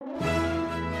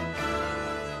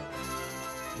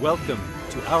Welcome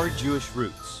to Our Jewish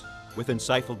Roots, with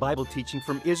insightful Bible teaching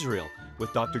from Israel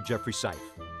with Dr. Jeffrey Seif.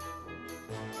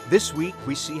 This week,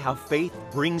 we see how faith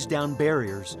brings down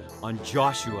barriers on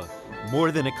Joshua,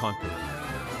 more than a conqueror.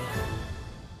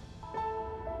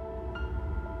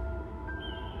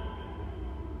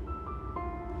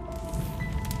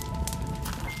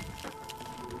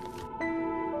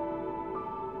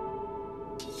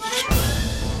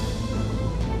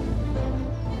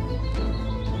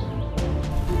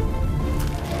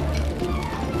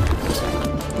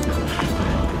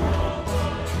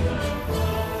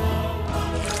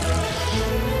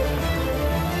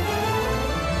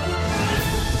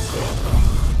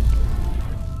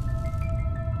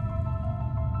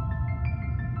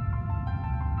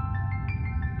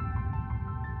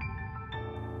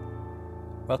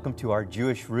 Welcome to Our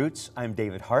Jewish Roots. I'm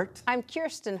David Hart. I'm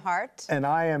Kirsten Hart. And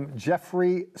I am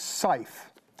Jeffrey Seif.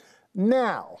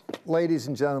 Now, ladies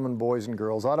and gentlemen, boys and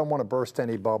girls, I don't want to burst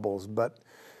any bubbles, but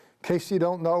in case you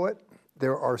don't know it,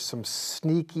 there are some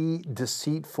sneaky,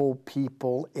 deceitful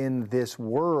people in this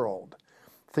world.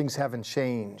 Things haven't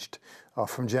changed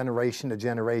from generation to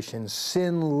generation.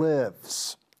 Sin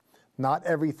lives. Not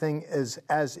everything is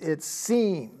as it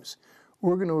seems.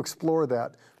 We're going to explore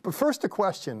that. But first, a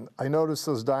question. I noticed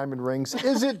those diamond rings.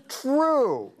 Is it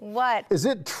true? What? Is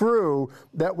it true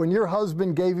that when your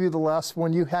husband gave you the last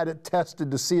one, you had it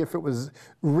tested to see if it was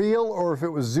real or if it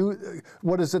was, cubic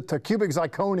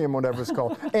zirconium, whatever it's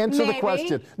called? Answer the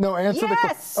question. No, answer the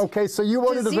question. Okay, so you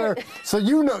wanted to verify. So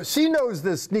you know, she knows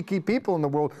there's sneaky people in the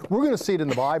world. We're going to see it in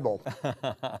the Bible.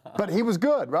 But he was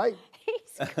good, right?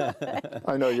 He's good.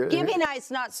 I know you're. Gibeonites,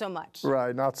 not so much.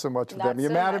 Right, not so much for Not them. You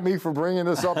so mad much. at me for bringing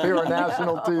this up here on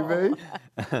national TV?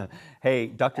 Hey,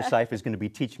 Dr. Seif is going to be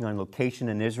teaching on location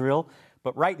in Israel,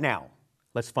 but right now,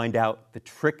 let's find out the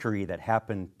trickery that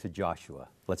happened to Joshua.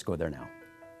 Let's go there now.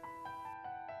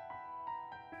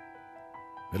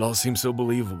 It all seemed so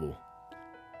believable,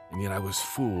 and yet I was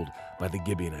fooled by the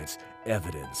Gibeonites'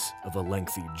 evidence of a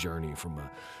lengthy journey from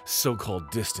a so-called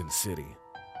distant city.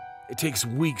 It takes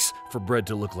weeks for bread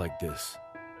to look like this.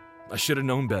 I should have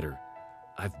known better.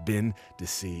 I've been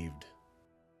deceived.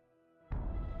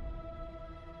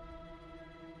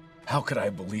 How could I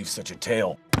believe such a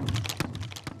tale?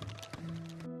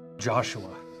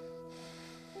 Joshua,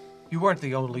 you weren't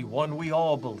the only one. We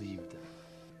all believed.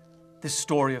 This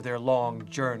story of their long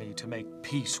journey to make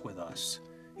peace with us,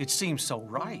 it seems so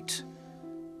right.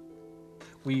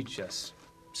 We just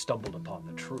stumbled upon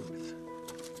the truth.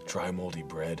 Dry, moldy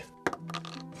bread,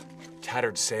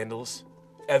 tattered sandals,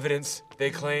 evidence, they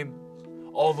claim.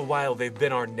 All the while, they've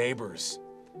been our neighbors.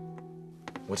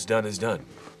 What's done is done.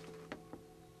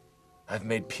 I've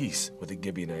made peace with the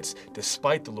Gibeonites,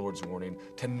 despite the Lord's warning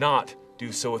to not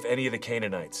do so with any of the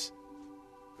Canaanites.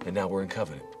 And now we're in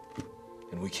covenant,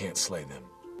 and we can't slay them.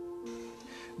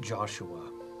 Joshua,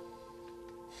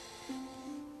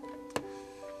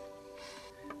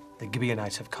 the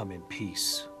Gibeonites have come in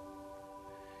peace.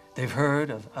 They've heard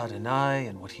of Adonai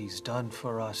and what he's done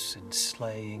for us in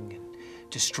slaying and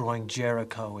destroying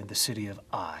Jericho and the city of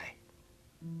Ai.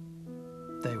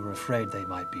 They were afraid they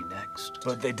might be next.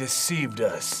 But they deceived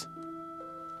us.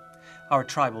 Our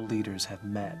tribal leaders have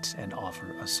met and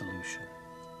offer a solution.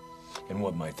 And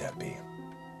what might that be?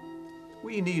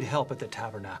 We need help at the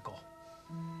tabernacle.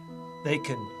 They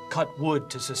can cut wood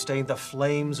to sustain the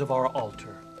flames of our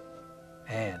altar.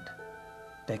 And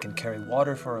they can carry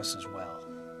water for us as well.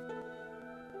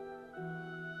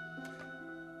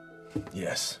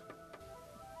 Yes.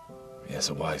 Yes,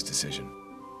 a wise decision.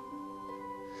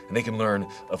 And they can learn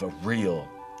of a real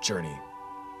journey,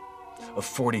 of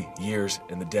 40 years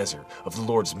in the desert, of the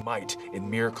Lord's might in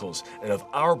miracles, and of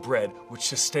our bread which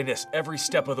sustained us every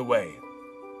step of the way.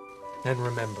 And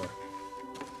remember,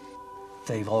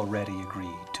 they've already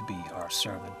agreed to be our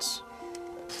servants.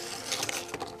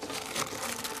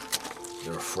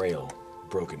 They're a frail,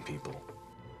 broken people,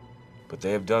 but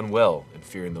they have done well in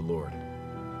fearing the Lord.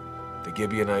 The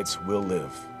Gibeonites will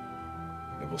live.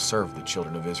 They will serve the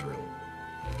children of Israel.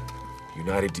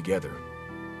 United together,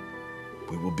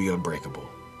 we will be unbreakable.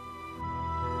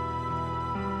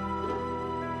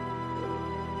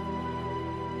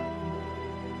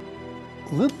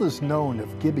 Little is known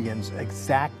of Gibeon's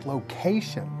exact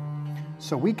location.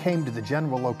 So we came to the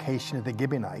general location of the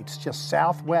Gibeonites, just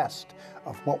southwest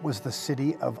of what was the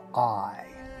city of Ai.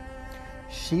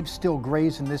 Sheep still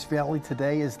graze in this valley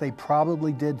today as they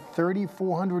probably did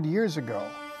 3,400 years ago,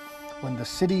 when the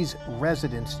city's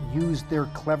residents used their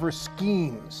clever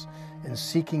schemes in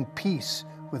seeking peace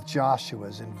with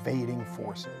Joshua's invading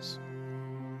forces.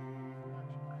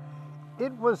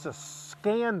 It was a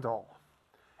scandal,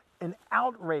 an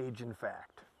outrage, in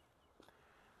fact.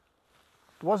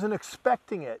 wasn't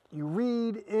expecting it. You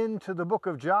read into the book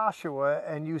of Joshua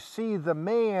and you see the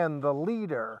man, the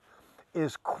leader,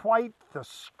 is quite the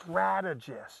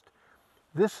strategist.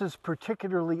 This is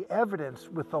particularly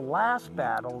evidenced with the last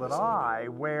battle at Ai,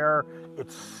 where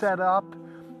it's set up,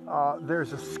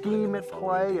 there's a scheme at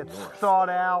play, it's thought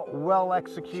out, well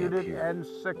executed, and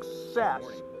success.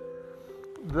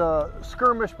 The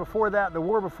skirmish before that, the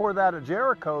war before that at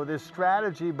Jericho, there's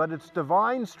strategy, but it's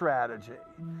divine strategy.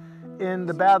 In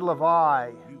the Battle of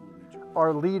Ai,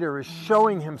 our leader is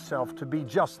showing himself to be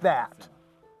just that.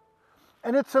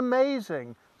 And it's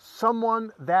amazing,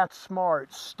 someone that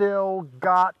smart still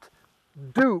got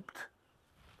duped.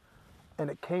 And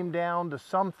it came down to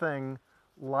something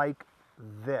like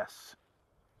this.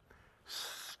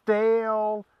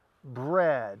 Stale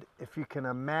bread, if you can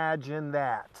imagine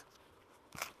that.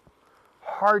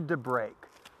 Hard to break,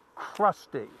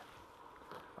 crusty.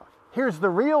 Here's the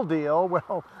real deal.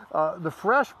 Well, the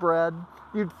fresh bread,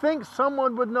 you'd think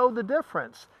someone would know the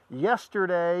difference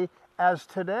yesterday as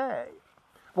today.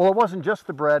 Well, it wasn't just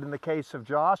the bread in the case of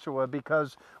Joshua,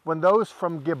 because when those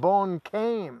from Gibeon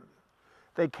came,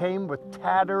 they came with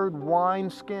tattered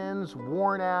wineskins,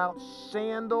 worn out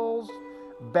sandals,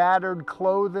 battered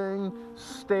clothing,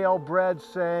 stale bread,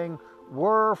 saying,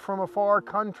 "We're from a far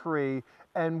country,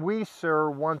 and we, sir,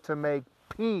 want to make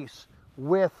peace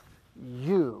with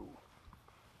you."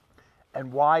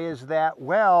 And why is that?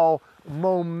 Well,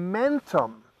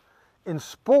 momentum in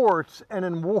sports and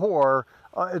in war,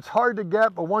 it's hard to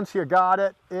get, but once you got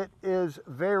it, it is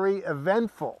very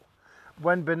eventful.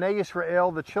 When Bnei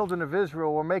Israel, the children of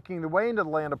Israel, were making their way into the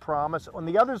land of promise, on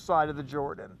the other side of the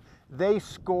Jordan, they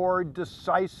scored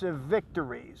decisive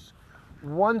victories.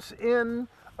 Once in,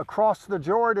 across the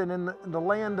Jordan in the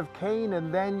land of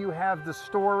Canaan, then you have the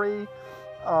story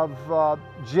of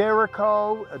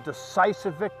Jericho, a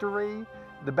decisive victory.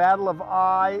 The Battle of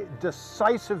Ai,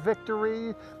 decisive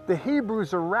victory. The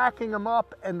Hebrews are racking them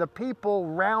up, and the people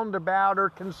round about are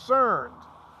concerned.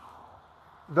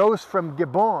 Those from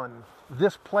Gibeon,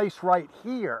 this place right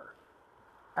here,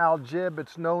 Al-Jib,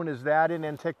 it's known as that in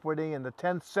antiquity, in the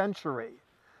 10th century.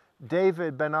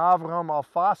 David ben Avraham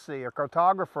al-Fassi, a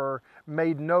cartographer,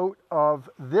 made note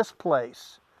of this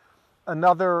place.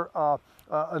 Another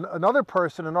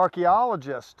person, an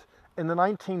archaeologist, in the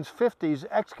 1950s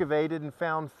excavated and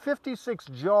found 56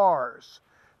 jars,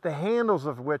 the handles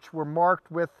of which were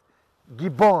marked with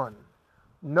Gibeon,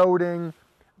 noting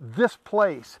this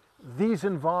place, these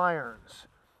environs.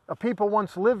 People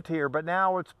once lived here, but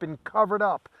now it's been covered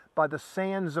up by the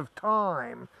sands of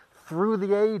time through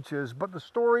the ages. But the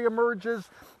story emerges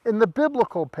in the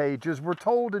biblical pages. We're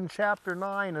told in chapter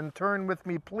 9, and turn with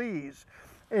me please,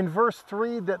 in verse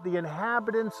 3, that the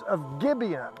inhabitants of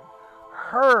Gibeon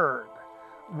heard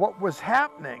what was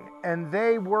happening, and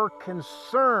they were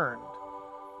concerned.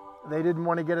 They didn't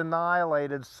want to get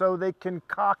annihilated, so they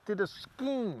concocted a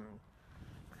scheme.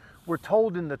 We're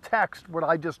told in the text, what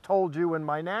I just told you in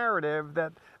my narrative,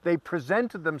 that they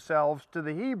presented themselves to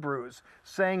the Hebrews,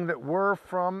 saying that we're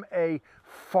from a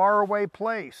faraway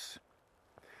place.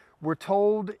 We're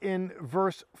told in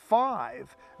verse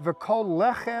 5, V'kol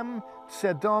lechem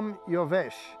tzedom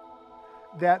yovesh,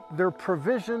 that their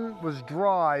provision was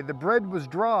dry, the bread was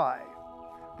dry.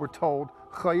 We're told,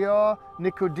 Chaya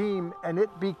nikodim, and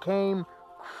it became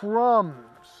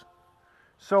crumbs.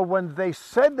 So when they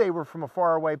said they were from a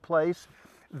faraway place,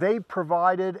 they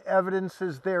provided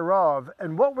evidences thereof.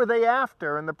 And what were they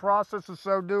after in the process of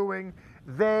so doing?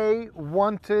 They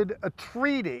wanted a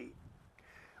treaty.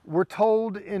 We're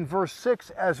told in verse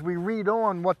 6, as we read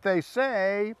on what they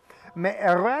say,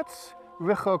 Me'eretz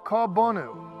rechoka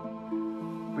bonu.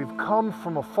 We've come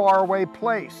from a faraway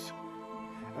place.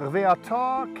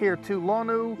 Ve'ata kirtu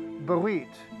lanu berit.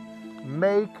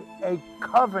 Make a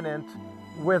covenant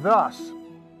with us.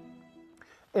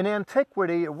 In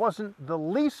antiquity, it wasn't the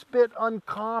least bit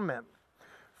uncommon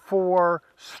for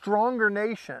stronger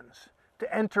nations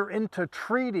to enter into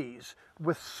treaties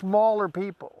with smaller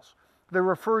peoples. They're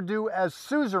referred to as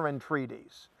suzerain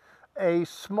treaties. A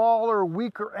smaller,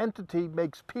 weaker entity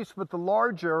makes peace with the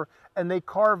larger, and they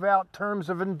carve out terms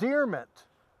of endearment.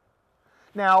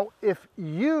 Now, if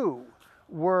you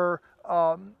were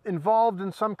involved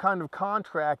in some kind of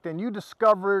contract and you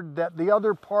discovered that the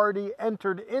other party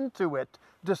entered into it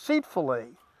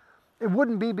deceitfully, it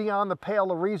wouldn't be beyond the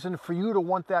pale of reason for you to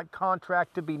want that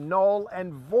contract to be null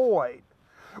and void.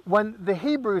 When the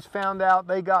Hebrews found out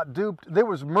they got duped, there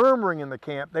was murmuring in the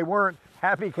camp. They weren't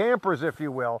happy campers, if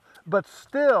you will, but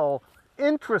still,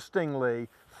 interestingly,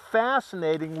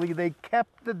 fascinatingly, they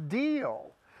kept the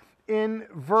deal. In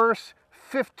verse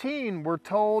 15, we're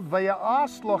told,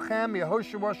 Vaya'as lochem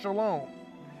Yehoshua shalom.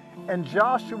 And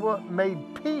Joshua made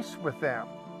peace with them.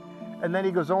 And then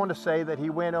he goes on to say that he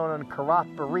went on Karat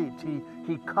Barit.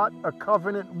 He cut a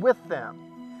covenant with them.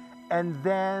 And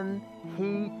then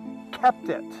he kept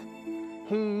it.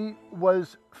 He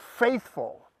was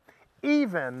faithful,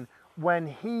 even when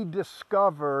he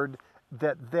discovered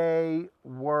that they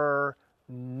were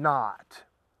not.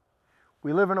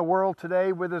 We live in a world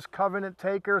today where there's covenant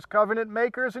takers, covenant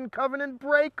makers, and covenant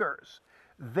breakers.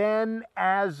 Then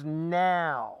as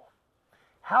now.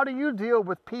 How do you deal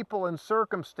with people and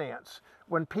circumstance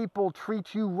when people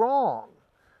treat you wrong?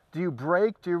 Do you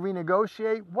break? Do you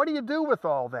renegotiate? What do you do with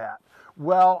all that?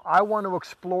 Well, I want to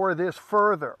explore this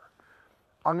further.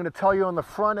 I'm going to tell you on the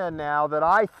front end now that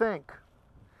I think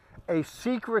a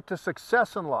secret to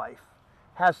success in life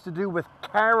has to do with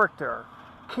character,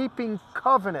 keeping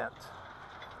covenant.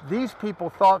 These people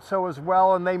thought so as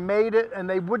well, and they made it and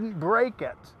they wouldn't break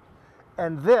it.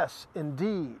 And this,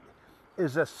 indeed,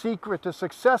 is a secret to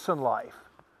success in life.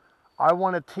 I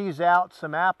want to tease out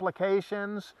some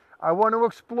applications. I want to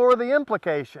explore the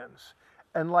implications.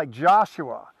 And like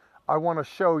Joshua, I want to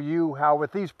show you how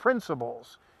with these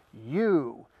principles,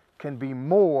 you can be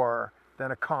more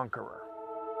than a conqueror.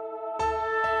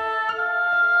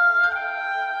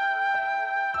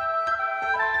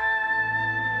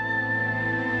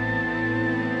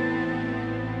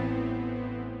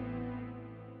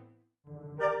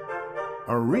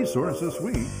 A resource this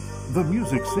week, the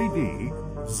music CD,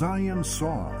 Zion's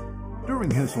Song. During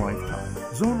his lifetime,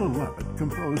 Zola Levitt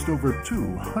composed over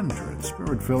 200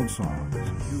 spirit-filled songs.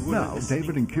 Now,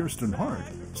 David and Kirsten Hart,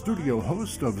 studio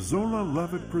host of Zola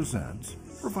Levitt Presents,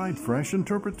 provide fresh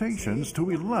interpretations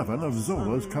to 11 of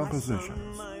Zola's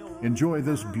compositions. Enjoy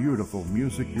this beautiful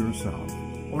music yourself,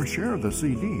 or share the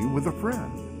CD with a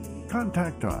friend.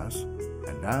 Contact us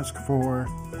and ask for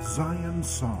Zion's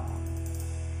Song.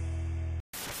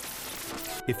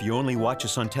 If you only watch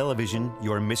us on television,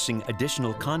 you are missing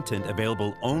additional content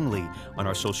available only on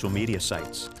our social media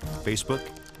sites, Facebook,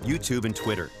 YouTube, and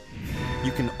Twitter.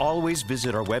 You can always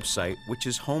visit our website, which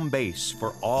is home base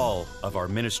for all of our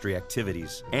ministry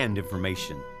activities and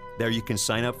information. There you can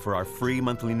sign up for our free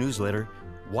monthly newsletter,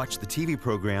 watch the TV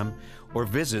program, or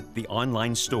visit the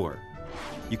online store.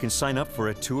 You can sign up for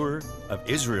a tour of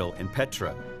Israel and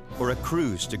Petra, or a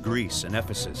cruise to Greece and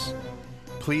Ephesus.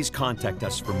 Please contact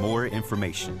us for more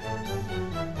information.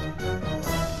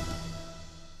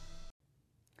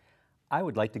 I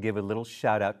would like to give a little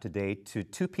shout out today to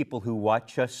two people who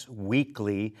watch us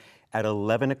weekly at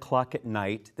 11 o'clock at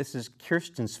night. This is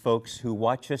Kirsten's folks who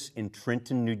watch us in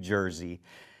Trenton, New Jersey.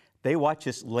 They watch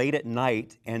us late at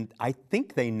night, and I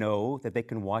think they know that they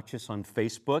can watch us on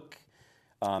Facebook.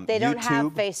 They don't YouTube. have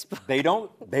Facebook. They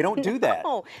don't do that.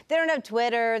 No, they don't have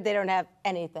Twitter. They don't have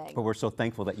anything. But we're so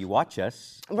thankful that you watch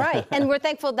us. Right, and we're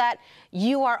thankful that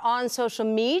you are on social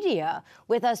media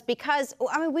with us because,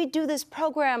 I mean, we do this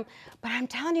program, but I'm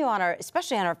telling you,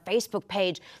 especially on our Facebook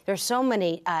page, there's so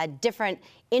many different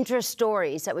interest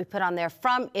stories that we put on there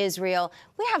from Israel.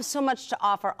 We have so much to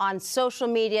offer on social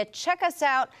media. Check us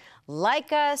out.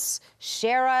 Like us,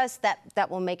 share us, that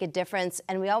will make a difference.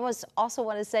 And we always also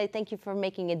want to say thank you for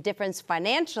making a difference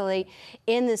financially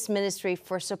in this ministry,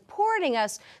 for supporting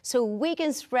us so we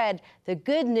can spread the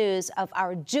good news of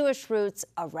our Jewish roots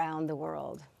around the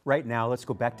world. Right now, let's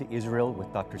go back to Israel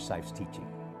with Dr. Seif's teaching.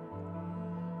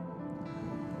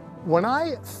 When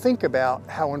I think about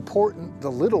how important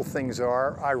the little things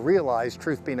are, I realize,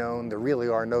 truth be known, there really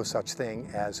are no such thing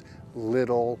as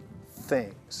little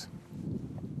things.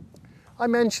 I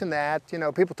mentioned that,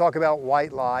 people talk about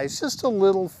white lies, just a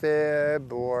little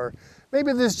fib, or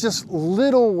maybe there's just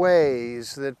little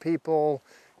ways that people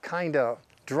kind of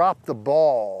drop the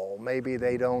ball. Maybe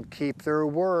they don't keep their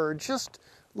word, just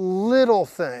little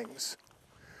things.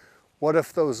 What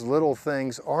if those little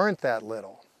things aren't that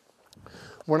little?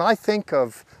 When I think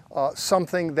of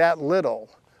something that little,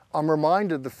 I'm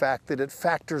reminded of the fact that it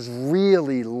factors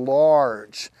really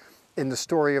large in the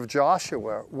story of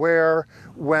Joshua, where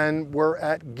when we're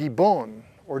at Gibeon,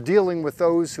 or dealing with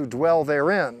those who dwell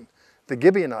therein, the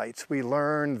Gibeonites, we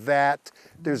learn that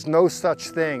there's no such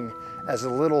thing as a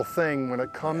little thing when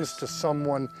it comes to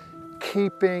someone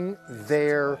keeping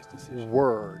their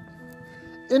word.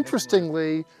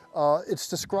 Interestingly, it's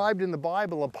described in the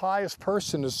Bible, a pious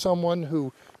person is someone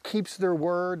who keeps their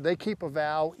word, they keep a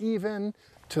vow, even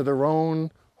to their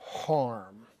own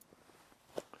harm.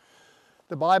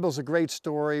 The Bible's a great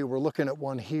story. We're looking at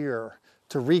one here.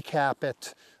 To recap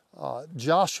it,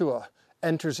 Joshua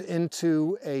enters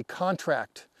into a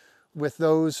contract with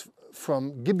those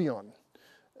from Gibeon.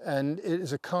 And it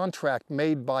is a contract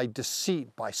made by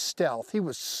deceit, by stealth. He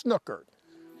was snookered.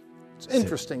 It's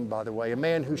interesting, by the way, a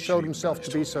man who showed himself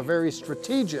to be so very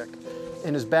strategic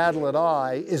in his battle at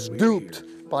Ai is duped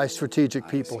by strategic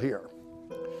people here.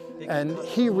 And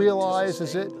he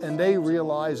realizes it, and they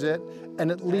realize it,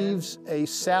 and it leaves a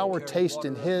sour taste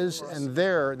in his and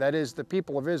their, that is, the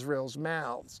people of Israel's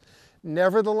mouths.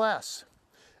 Nevertheless,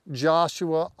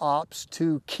 Joshua opts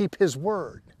to keep his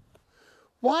word.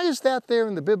 Why is that there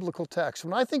in the biblical text?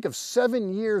 When I think of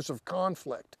 7 years of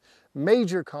conflict,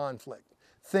 major conflict,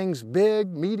 things big,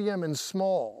 medium, and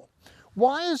small,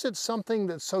 why is it something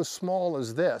that's so small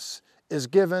as this is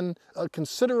given a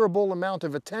considerable amount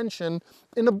of attention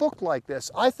in a book like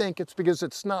this? I think it's because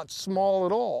it's not small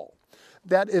at all.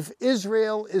 That if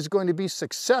Israel is going to be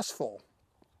successful,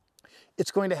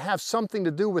 it's going to have something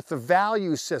to do with the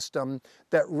value system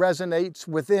that resonates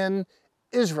within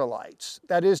Israelites.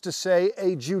 That is to say,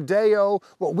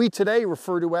 what we today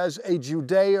refer to as a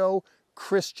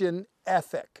Judeo-Christian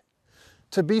ethic.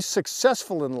 To be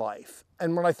successful in life,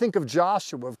 and when I think of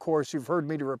Joshua, of course, you've heard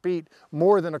me to repeat,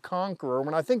 more than a conqueror,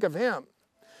 when I think of him,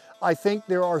 I think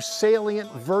there are salient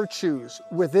virtues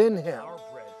within him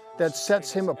that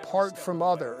sets him apart from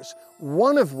others,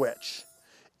 one of which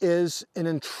is an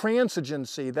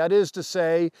intransigency, that is to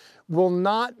say, will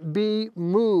not be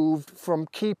moved from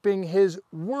keeping his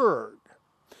word.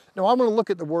 Now, I'm going to look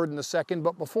at the word in a second,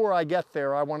 but before I get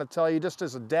there, I want to tell you, just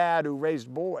as a dad who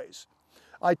raised boys,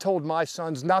 I told my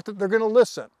sons, not that they're going to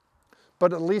listen,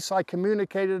 but at least I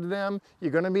communicated to them, you're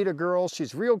going to meet a girl,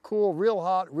 she's real cool, real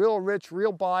hot, real rich,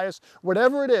 real biased,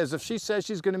 whatever it is. If she says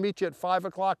she's going to meet you at 5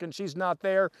 o'clock and she's not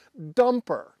there, dump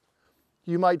her.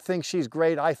 You might think she's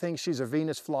great. I think she's a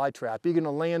Venus flytrap. You're going to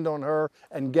land on her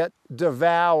and get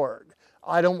devoured.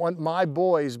 I don't want my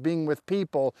boys being with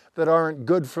people that aren't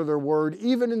good for their word,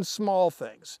 even in small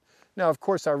things. Now, of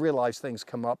course, I realize things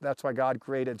come up. That's why God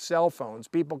created cell phones.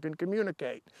 People can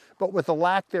communicate. But with the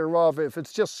lack thereof, if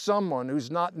it's just someone who's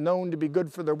not known to be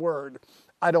good for their word,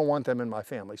 I don't want them in my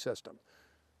family system.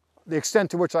 The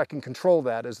extent to which I can control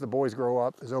that as the boys grow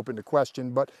up is open to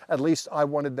question, but at least I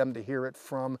wanted them to hear it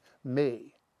from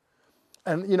me.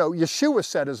 And, you know, Yeshua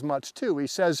said as much too. He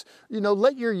says, you know,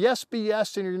 let your yes be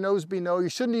yes and your no's be no. You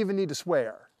shouldn't even need to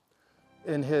swear.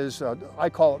 In his, I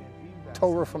call it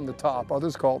Torah from the top.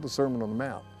 Others call it the Sermon on the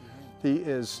Mount. He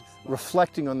is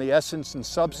reflecting on the essence and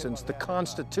substance, the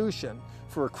constitution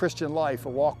for a Christian life, a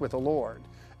walk with the Lord.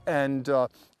 And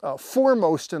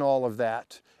foremost in all of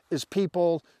that is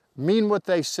people mean what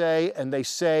they say and they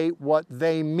say what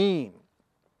they mean.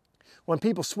 When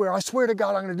people swear, I swear to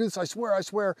God I'm going to do this, I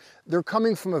swear, they're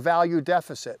coming from a value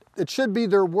deficit. It should be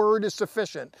their word is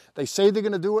sufficient. They say they're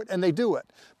going to do it and they do it.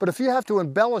 But if you have to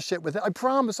embellish it with, I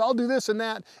promise I'll do this and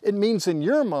that, it means in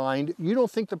your mind, you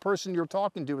don't think the person you're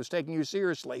talking to is taking you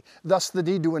seriously. Thus the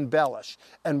need to embellish.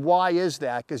 And why is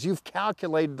that? Because you've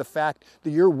calculated the fact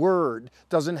that your word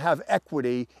doesn't have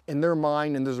equity in their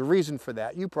mind, and there's a reason for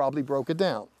that. You probably broke it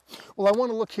down. Well, I want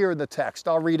to look here in the text.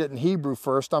 I'll read it in Hebrew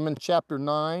first. I'm in chapter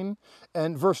 9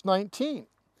 and verse 19.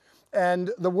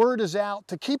 And the word is out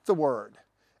to keep the word,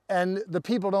 and the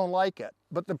people don't like it.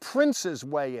 But the princes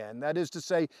weigh in. That is to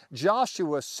say,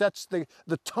 Joshua sets the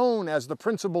tone as the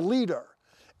principal leader,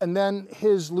 and then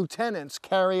his lieutenants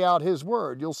carry out his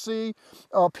word. You'll see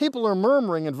people are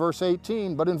murmuring in verse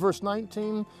 18, but in verse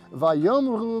 19,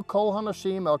 Vayomru kol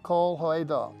hanashim el kol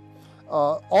ha'edah.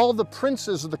 All the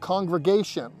princes of the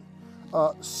congregation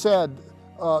said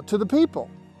to the people,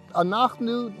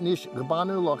 Anachnu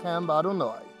nishbanu lochem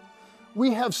b'Adonai.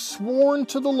 We have sworn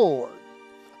to the Lord,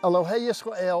 Elohei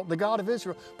Yisrael, the God of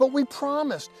Israel, but we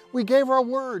promised, we gave our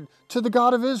word to the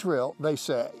God of Israel, they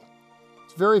say.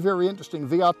 It's very, very interesting.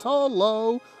 V'ata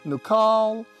lo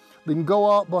nukal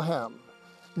lingoa bohem.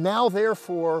 Now,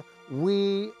 therefore,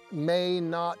 we may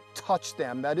not touch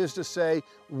them. That is to say,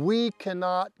 we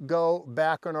cannot go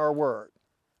back on our word.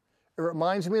 It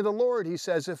reminds me of the Lord. He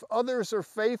says, if others are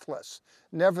faithless,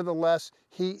 nevertheless,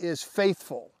 he is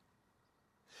faithful.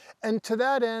 And to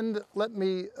that end, let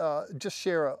me just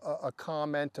share a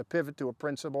comment, to pivot to a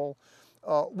principle,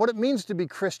 what it means to be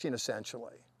Christian,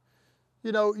 essentially.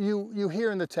 You know, you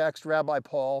hear in the text, Rabbi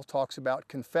Paul talks about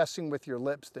confessing with your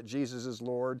lips that Jesus is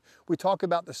Lord. We talk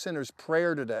about the sinner's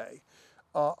prayer today.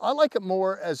 I like it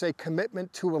more as a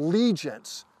commitment to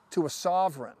allegiance to a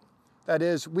sovereign. That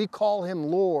is, we call him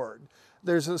Lord.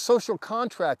 There's a social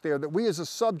contract there that we as a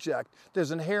subject, there's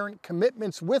inherent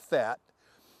commitments with that.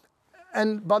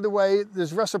 And by the way,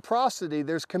 there's reciprocity.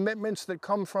 There's commitments that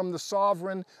come from the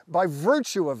sovereign by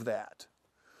virtue of that.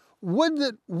 Would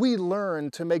that we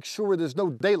learn to make sure there's no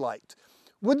daylight.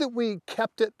 Would that we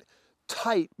kept it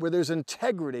tight, where there's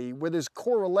integrity, where there's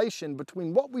correlation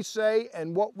between what we say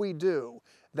and what we do.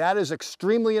 That is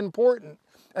extremely important.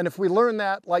 And if we learn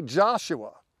that like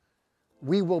Joshua,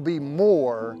 we will be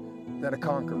more than a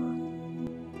conqueror.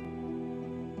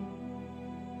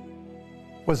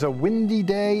 It was a windy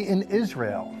day in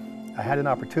Israel. I had an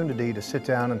opportunity to sit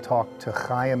down and talk to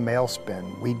Chaim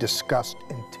Mailspin. We discussed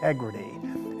integrity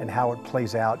and how it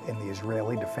plays out in the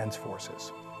Israeli Defense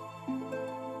Forces.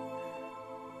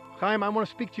 Chaim, I want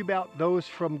to speak to you about those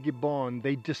from Gibeon.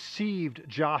 They deceived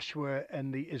Joshua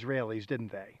and the Israelis,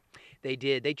 didn't they? They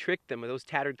did. They tricked them with those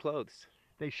tattered clothes.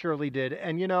 They surely did.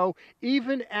 And you know,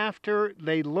 even after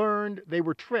they learned they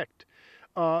were tricked,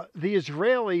 the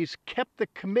Israelis kept the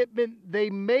commitment they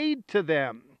made to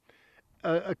them.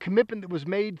 A commitment that was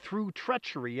made through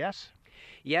treachery, yes?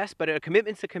 Yes, but a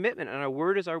commitment's a commitment, and our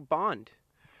word is our bond.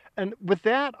 And with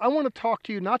that, I want to talk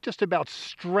to you not just about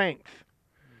strength,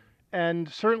 and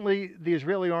certainly the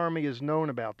Israeli army is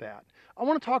known about that. I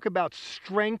want to talk about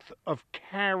strength of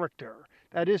character.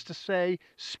 That is to say,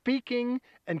 speaking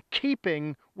and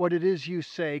keeping what it is you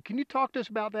say. Can you talk to us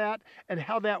about that and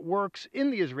how that works in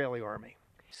the Israeli army?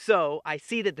 So I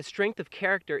see that the strength of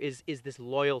character is this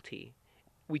loyalty.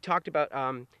 We talked about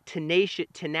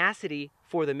tenacity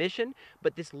for the mission,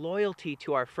 but this loyalty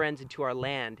to our friends and to our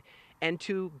land and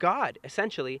to God,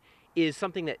 essentially, is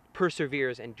something that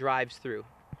perseveres and drives through.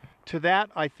 To that,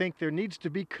 I think there needs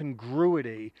to be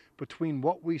congruity between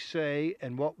what we say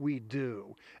and what we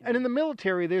do. And in the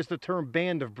military, there's the term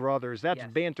band of brothers. That's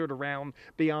bantered around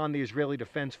beyond the Israeli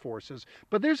Defense Forces.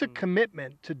 But there's a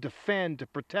commitment to defend, to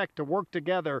protect, to work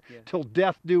together till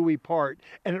death do we part.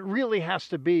 And it really has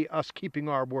to be us keeping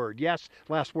our word. Yes,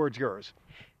 last word's yours.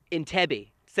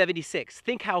 Entebbe, 76.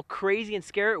 Think how crazy and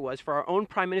scary it was for our own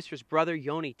Prime Minister's brother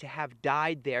Yoni to have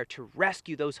died there to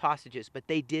rescue those hostages. But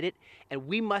they did it, and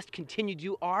we must continue to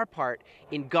do our part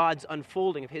in God's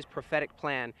unfolding of his prophetic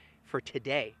plan for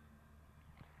today.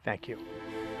 Thank you.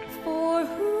 For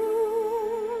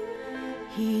whom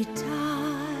he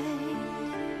died,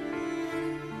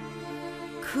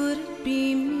 could it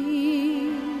be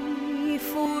me?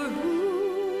 For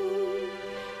whom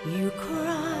you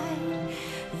cried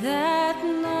that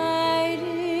night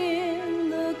in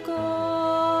the garden,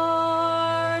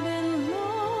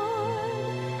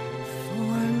 Lord,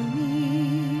 for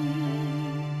me.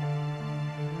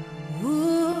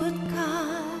 Would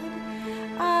God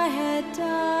I had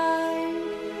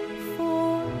died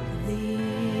for thee.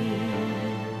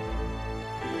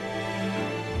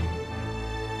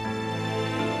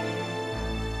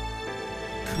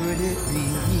 Could it be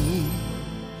me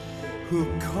who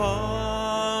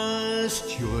caused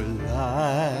your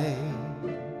life?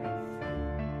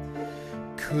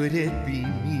 Could it be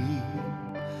me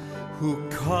who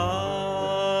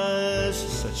caused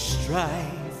such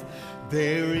strife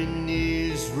there in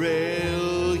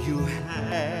Israel? You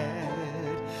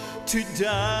had to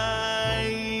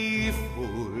die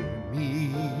for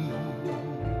me.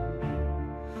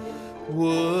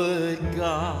 Would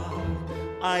God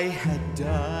I had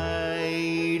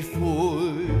died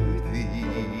for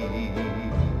thee.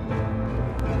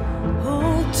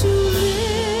 Oh, to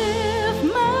live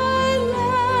my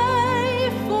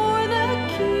life for the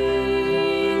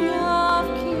King of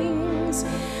Kings,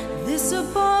 this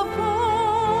above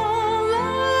all I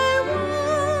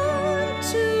want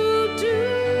to do.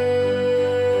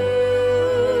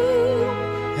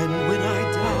 And when I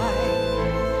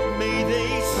die, may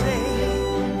they say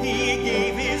he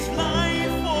gave his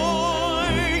life for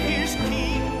his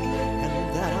king, and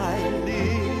that I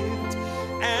lived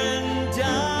and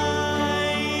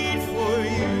died for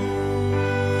you.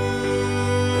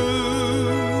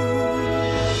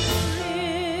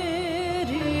 It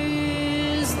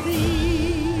is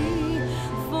thee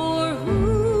for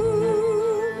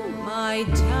whom I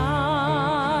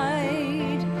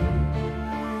died.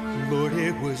 Lord,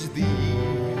 it was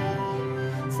thee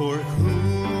for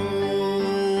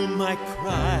whom I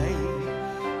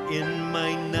cried in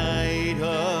my night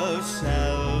of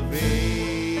salvation,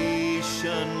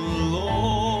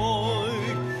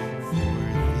 Lord, for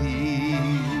thee.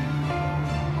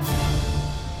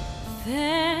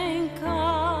 Thank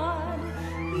God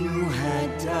You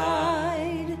had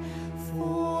died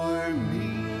for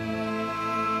me.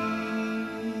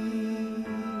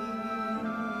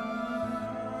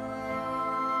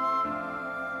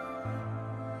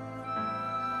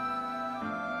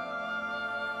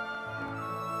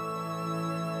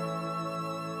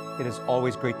 It is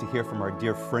always great to hear from our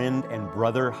dear friend and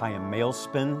brother, Chaim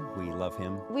Mailspin. We love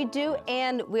him. We do,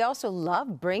 and we also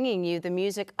love bringing you the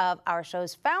music of our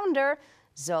show's founder,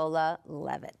 Zola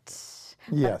Levitt.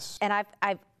 Yes. And I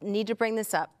need to bring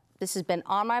this up. This has been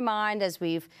on my mind as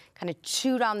we've kind of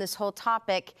chewed on this whole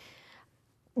topic.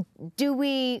 Do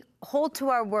we hold to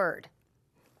our word,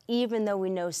 even though we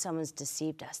know someone's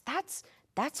deceived us?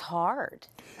 That's hard.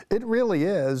 It really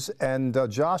is, and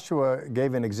Joshua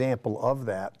gave an example of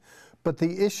that. But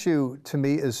the issue, to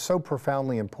me, is so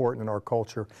profoundly important in our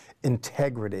culture: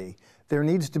 integrity. There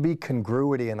needs to be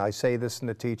congruity, and I say this in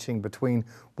the teaching, between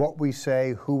what we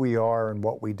say, who we are, and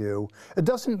what we do. It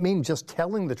doesn't mean just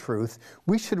telling the truth.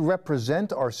 We should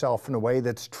represent ourselves in a way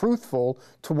that's truthful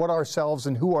to what ourselves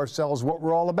and who ourselves, what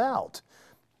we're all about.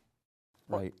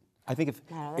 Right. I think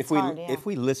if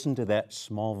we listened to that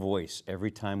small voice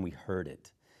every time we heard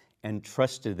it and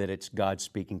trusted that it's God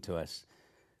speaking to us,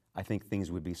 I think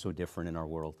things would be so different in our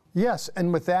world. Yes,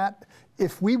 and with that,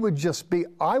 if we would just be,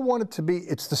 I want it to be,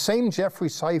 it's the same Jeffrey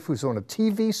Seif who's on a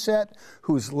TV set,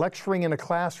 who's lecturing in a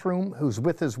classroom, who's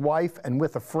with his wife and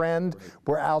with a friend,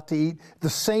 we're out to eat. The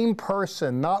same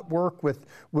person, not work with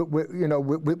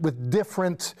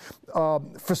different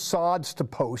facades to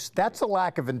post. That's a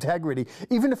lack of integrity.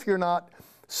 Even if you're not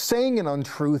saying an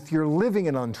untruth, you're living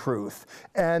an untruth.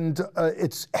 And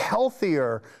it's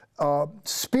healthier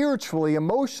spiritually,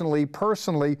 emotionally,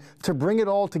 personally, to bring it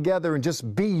all together and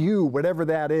just be you, whatever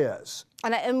that is.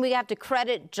 And we have to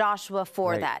credit Joshua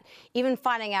for that. Even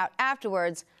finding out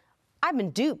afterwards, I've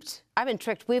been duped. I've been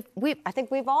tricked. I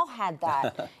think we've all had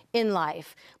that in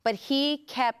life. But he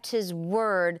kept his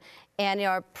word, and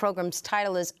our program's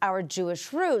title is Our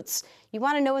Jewish Roots. You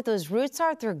want to know what those roots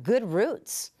are? They're good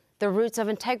roots. The roots of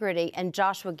integrity, and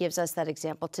Joshua gives us that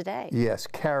example today. Yes,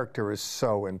 character is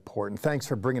so important. Thanks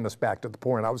for bringing us back to the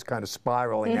point. I was kind of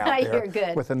spiraling out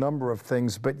there with a number of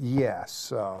things, but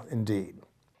yes, indeed.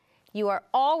 You are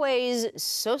always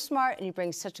so smart, and you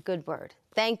bring such a good word.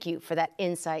 Thank you for that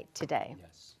insight today.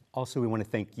 Yes. Also, we want to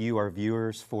thank you, our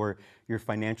viewers, for your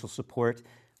financial support.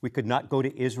 We could not go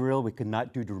to Israel. We could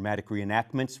not do dramatic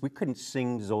reenactments. We couldn't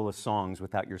sing Zola songs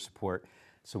without your support.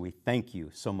 So we thank you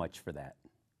so much for that.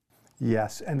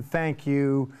 Yes, and thank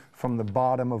you from the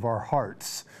bottom of our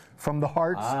hearts. From the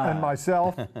hearts and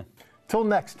myself. Till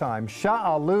next time,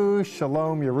 Sha'alu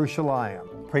Shalom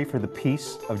Yerushalayim. Pray for the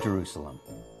peace of Jerusalem.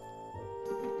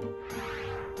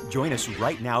 Join us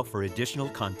right now for additional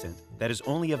content that is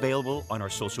only available on our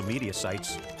social media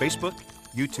sites, Facebook,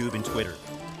 YouTube, and Twitter.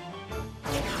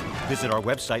 Visit our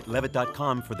website,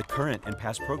 levitt.com, for the current and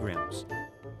past programs,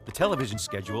 the television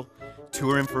schedule,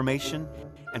 tour information,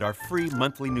 and our free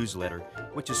monthly newsletter,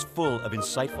 which is full of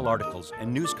insightful articles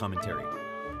and news commentary.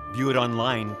 View it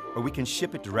online, or we can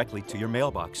ship it directly to your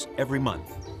mailbox every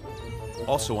month.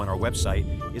 Also on our website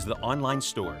is the online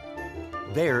store.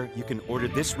 There, you can order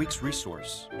this week's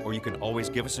resource, or you can always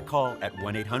give us a call at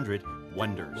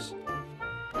 1-800-WONDERS.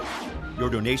 Your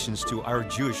donations to Our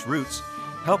Jewish Roots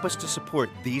help us to support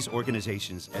these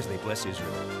organizations as they bless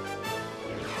Israel.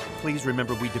 Please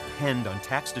remember, we depend on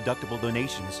tax-deductible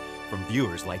donations from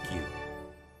viewers like you.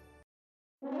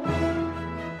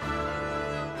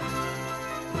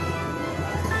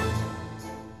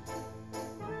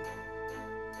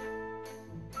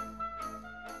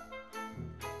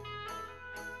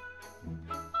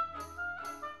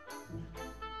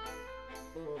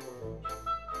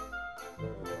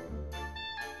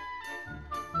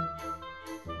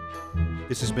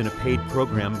 This has been a paid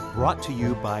program brought to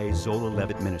you by Zola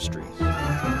Levitt Ministries.